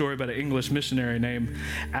 There's a story about an English missionary named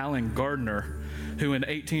Allen Gardner, who in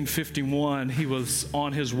 1851, he was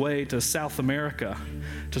on his way to South America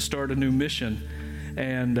to start a new mission.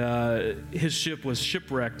 And his ship was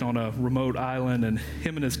shipwrecked on a remote island, and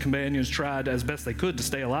him and his companions tried as best they could to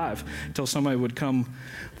stay alive until somebody would come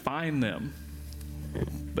find them.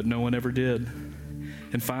 But no one ever did.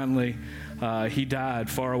 And finally, he died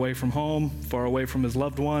far away from home, far away from his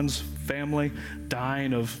loved ones, family,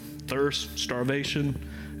 dying of thirst,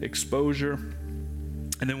 starvation, exposure.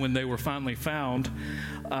 And then when they were finally found,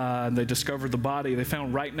 they discovered the body. They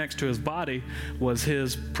found right next to his body was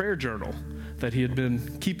his prayer journal that he had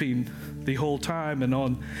been keeping the whole time. And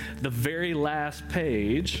on the very last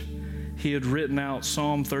page, he had written out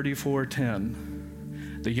Psalm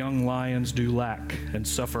 34:10. The young lions do lack and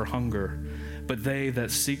suffer hunger, but they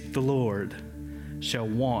that seek the Lord shall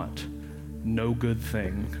want no good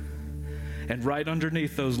thing. And right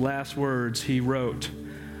underneath those last words, he wrote,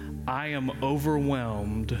 I am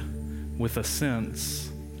overwhelmed with a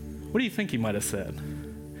sense. What do you think he might have said?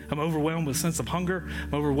 I'm overwhelmed with a sense of hunger.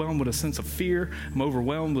 I'm overwhelmed with a sense of fear. I'm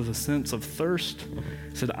overwhelmed with a sense of thirst.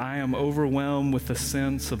 He said, I am overwhelmed with a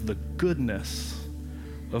sense of the goodness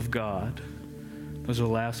of God. Those are the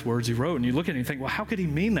last words he wrote. And you look at it and you think, well, how could he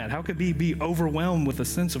mean that? How could he be overwhelmed with a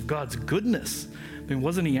sense of God's goodness? I mean,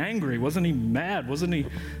 wasn't he angry? Wasn't he mad? Wasn't he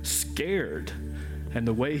scared? And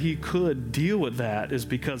the way he could deal with that is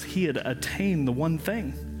because he had attained the one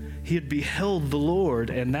thing. He had beheld the Lord,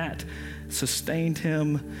 and that sustained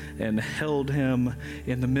him and held him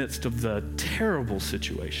in the midst of the terrible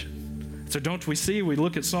situation. So don't we see, we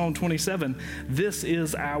look at Psalm 27, this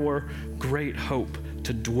is our great hope,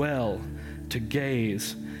 to dwell, to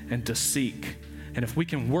gaze, and to seek. And if we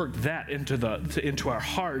can work that into our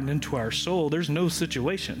heart and into our soul, there's no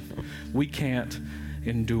situation we can't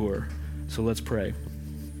endure. So let's pray.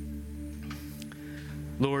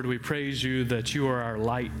 Lord, we praise you that you are our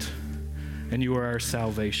light and you are our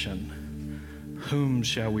salvation. whom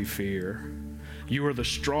shall we fear? You are the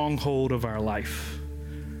stronghold of our life.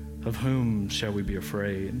 Of whom shall we be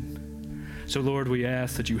afraid? So, Lord, we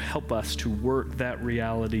ask that you help us to work that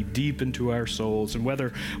reality deep into our souls. And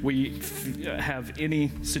whether we have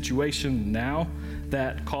any situation now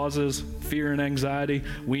that causes fear and anxiety,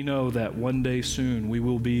 we know that one day soon we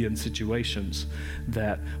will be in situations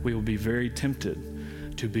that we will be very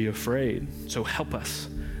tempted to be afraid. So help us.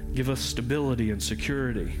 Give us stability and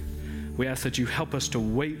security. We ask that you help us to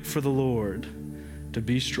wait for the Lord, to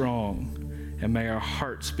be strong, and may our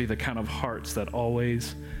hearts be the kind of hearts that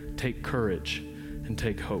always take courage and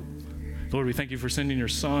take hope. Lord, we thank you for sending your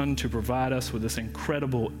Son to provide us with this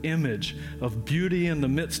incredible image of beauty in the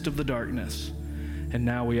midst of the darkness. And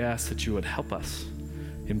now we ask that you would help us,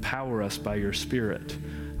 empower us by your Spirit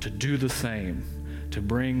to do the same, to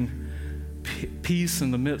bring peace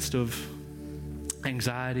in the midst of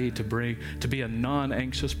anxiety, to be a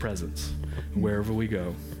non-anxious presence wherever we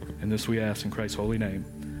go. And this we ask in Christ's holy name.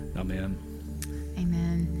 Amen.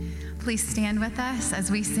 Amen. Please stand with us as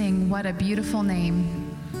we sing What a Beautiful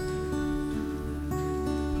Name.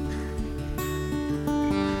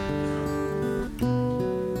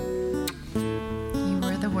 You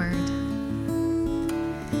were the Word.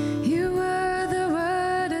 You were the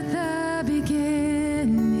Word at the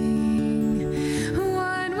beginning,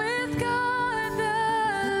 one with God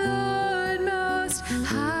the Lord Most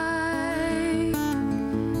High.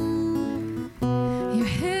 Your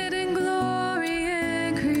hidden glory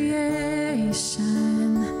in creation,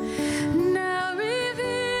 now revealed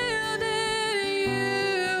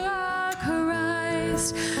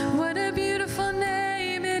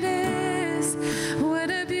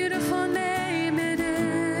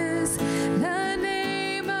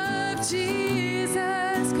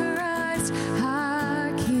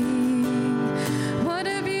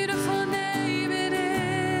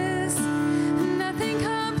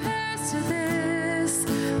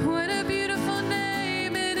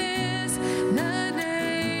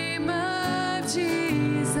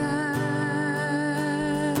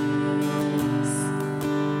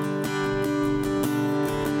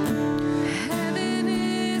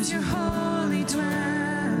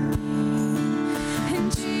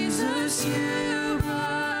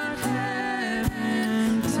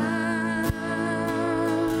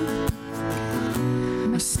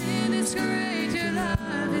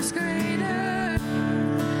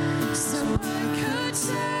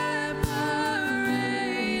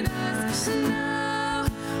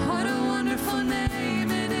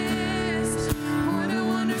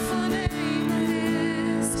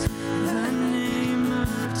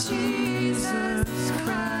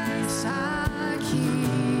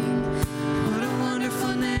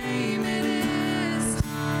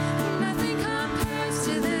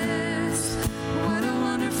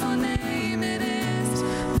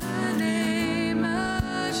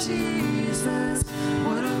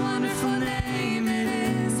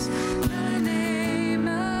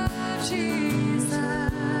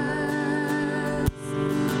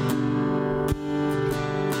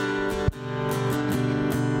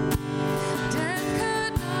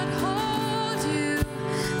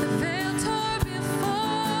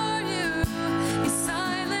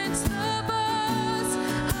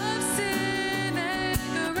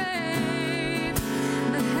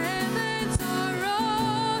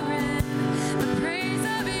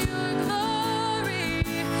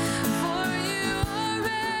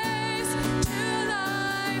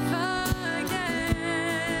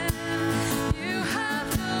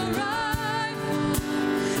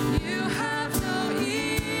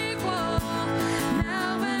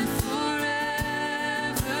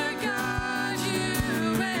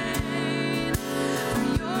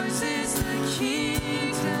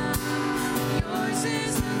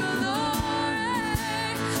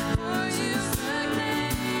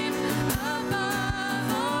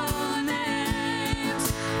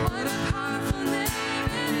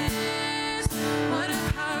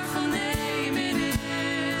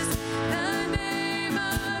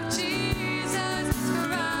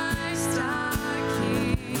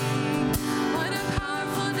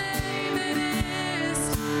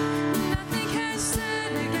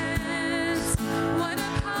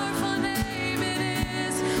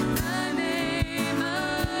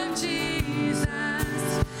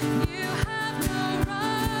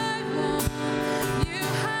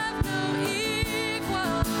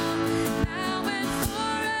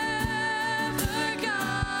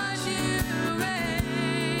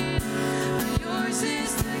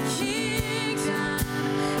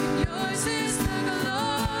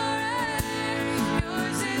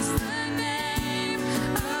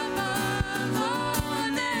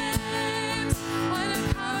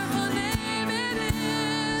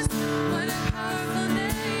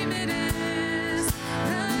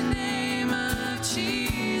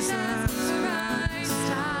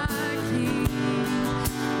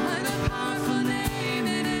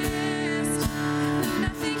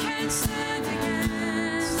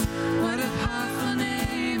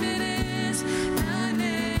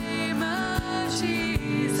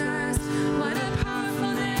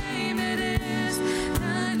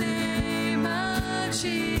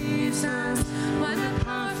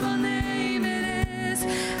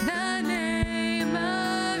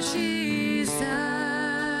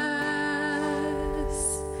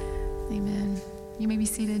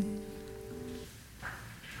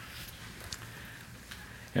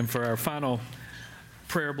And for our final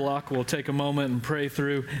prayer block, we'll take a moment and pray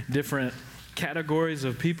through different categories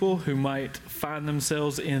of people who might find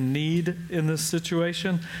themselves in need in this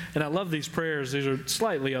situation. And I love these prayers. These are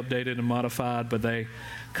slightly updated and modified, but they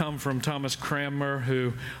come from Thomas Cranmer,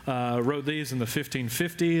 who wrote these in the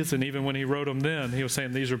 1550s. And even when he wrote them then, he was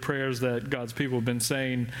saying these are prayers that God's people have been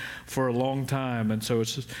saying for a long time. And so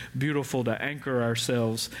it's just beautiful to anchor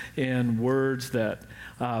ourselves in words that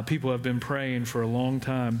people have been praying for a long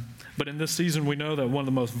time. But in this season, we know that one of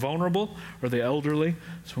the most vulnerable are the elderly,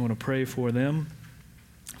 so we want to pray for them.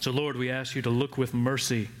 So, Lord, we ask you to look with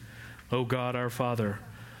mercy, O God our Father,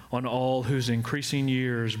 on all whose increasing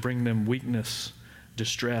years bring them weakness,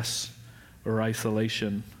 distress, or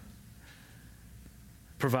isolation.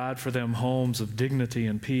 Provide for them homes of dignity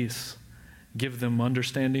and peace. Give them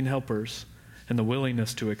understanding helpers and the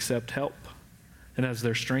willingness to accept help. And as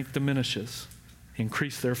their strength diminishes,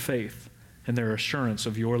 increase their faith and their assurance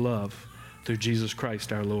of your love through Jesus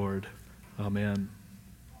Christ our Lord. Amen.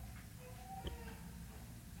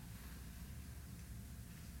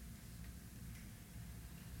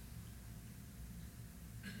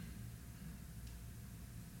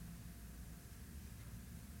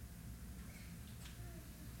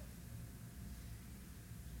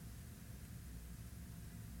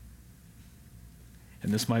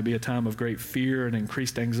 And this might be a time of great fear and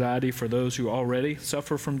increased anxiety for those who already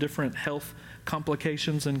suffer from different health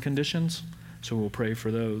complications and conditions. So we'll pray for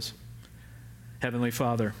those. Heavenly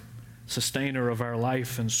Father, sustainer of our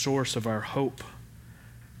life and source of our hope,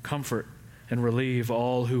 comfort and relieve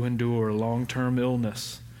all who endure long-term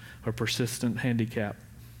illness or persistent handicap.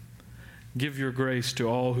 Give your grace to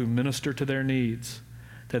all who minister to their needs,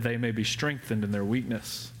 that they may be strengthened in their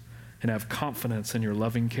weakness and have confidence in your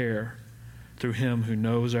loving care, through him who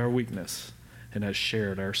knows our weakness and has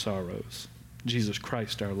shared our sorrows. Jesus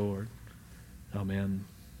Christ our Lord. Amen.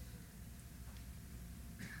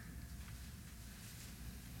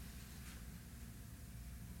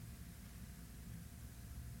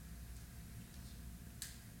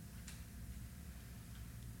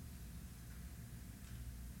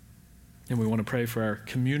 And we want to pray for our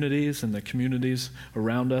communities and the communities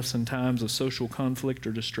around us in times of social conflict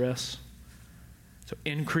or distress. So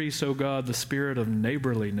increase, O God, the spirit of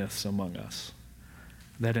neighborliness among us,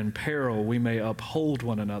 that in peril we may uphold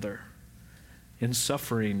one another, in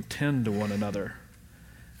suffering tend to one another,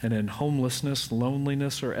 and in homelessness,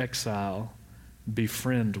 loneliness, or exile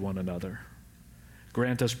befriend one another.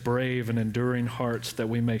 Grant us brave and enduring hearts that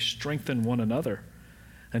we may strengthen one another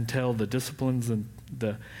until the disciplines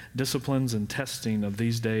and testing of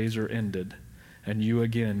these days are ended, and you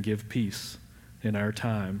again give peace in our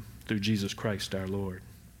time. Through Jesus Christ our Lord.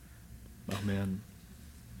 Amen.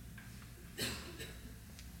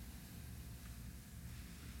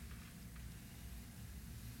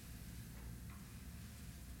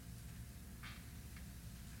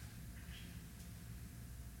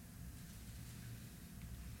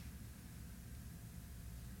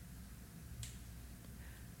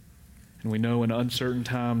 And we know in uncertain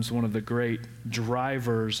times, one of the great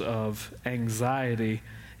drivers of anxiety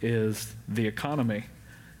is the economy.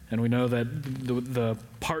 And we know that the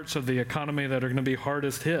parts of the economy that are going to be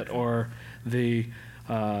hardest hit are the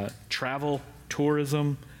travel,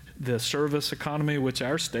 tourism, the service economy, which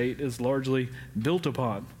our state is largely built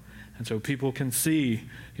upon. And so people can see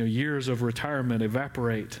years of retirement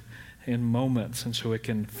evaporate in moments, and so it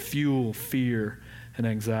can fuel fear and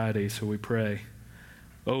anxiety. So we pray,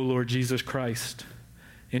 O Lord Jesus Christ,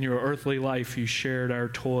 in your earthly life you shared our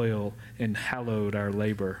toil and hallowed our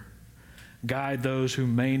labor. Guide those who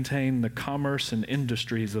maintain the commerce and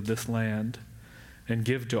industries of this land, and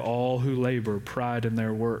give to all who labor pride in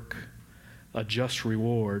their work, a just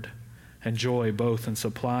reward, and joy both in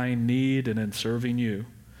supplying need and in serving you,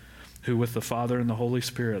 who with the Father and the Holy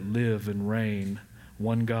Spirit live and reign,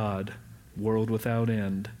 one God, world without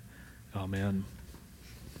end. Amen.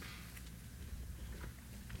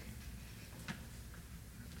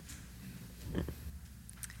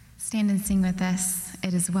 Stand and sing with us.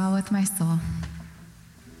 It is well with my soul.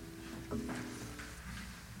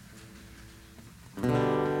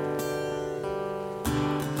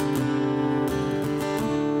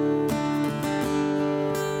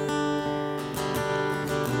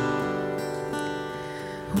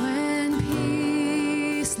 When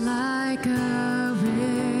peace like a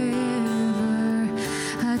river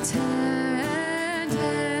attendeth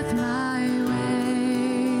my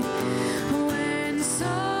way, when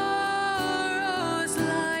sorrows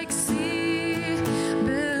like sea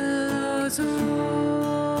billows roll,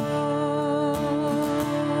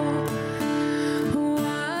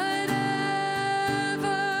 whatever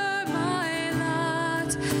my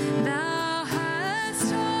lot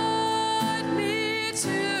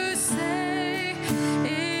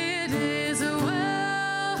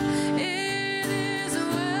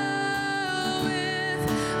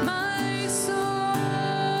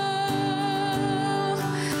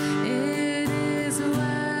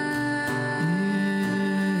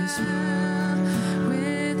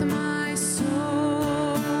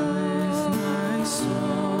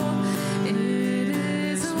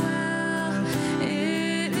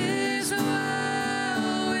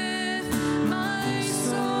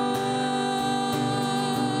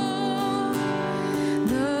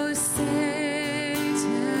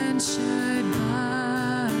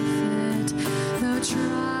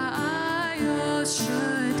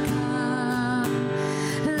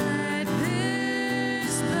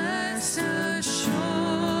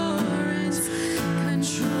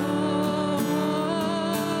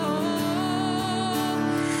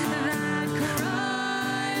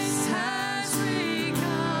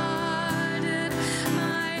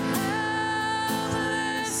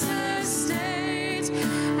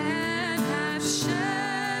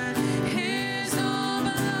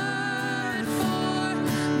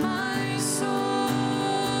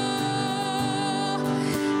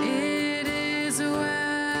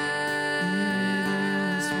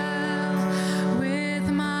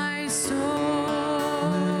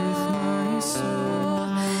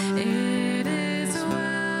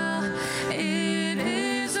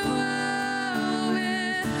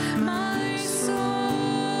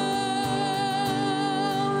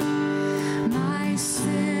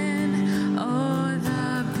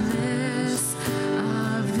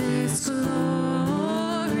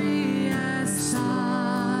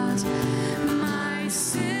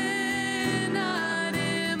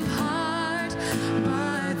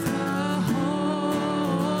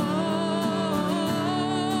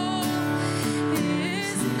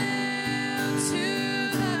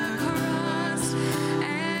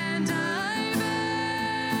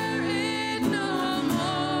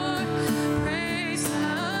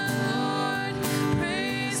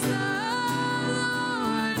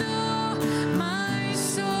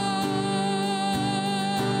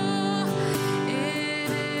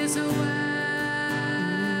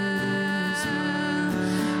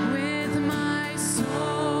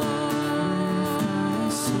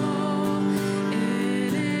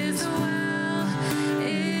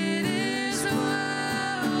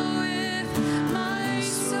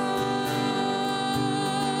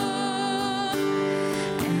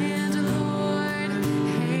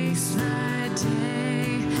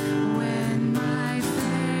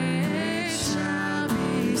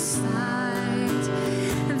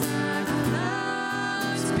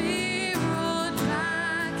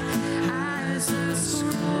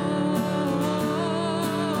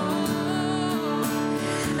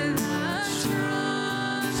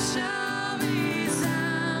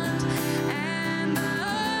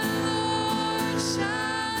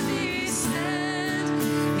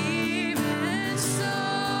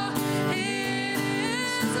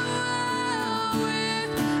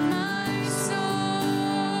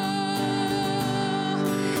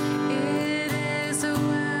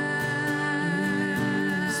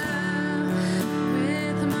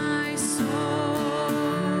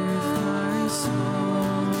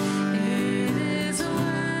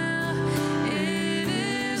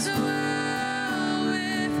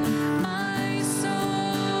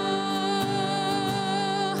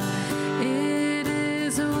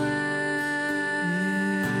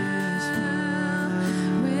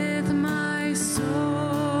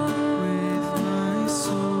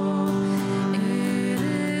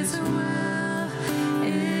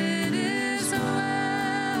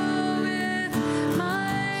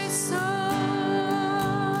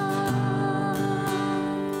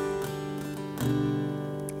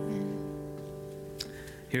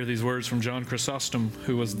Hear these words from John Chrysostom,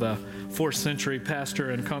 who was the 4th century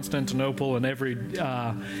pastor in Constantinople, and every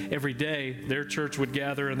day their church would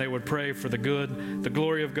gather and they would pray for the good, the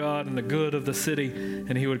glory of God, and the good of the city.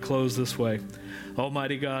 And he would close this way: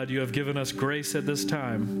 Almighty God, you have given us grace at this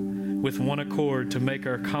time with one accord to make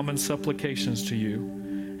our common supplications to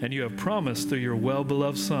you. And you have promised through your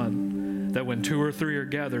well-beloved Son that when 2 or 3 are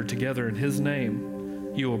gathered together in his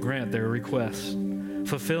name, you will grant their requests.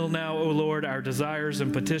 Fulfill now, O Lord, our desires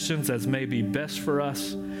and petitions as may be best for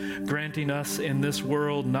us, granting us in this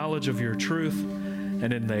world knowledge of your truth,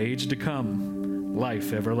 and in the age to come,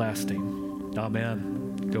 life everlasting.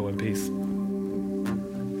 Amen. Go in peace.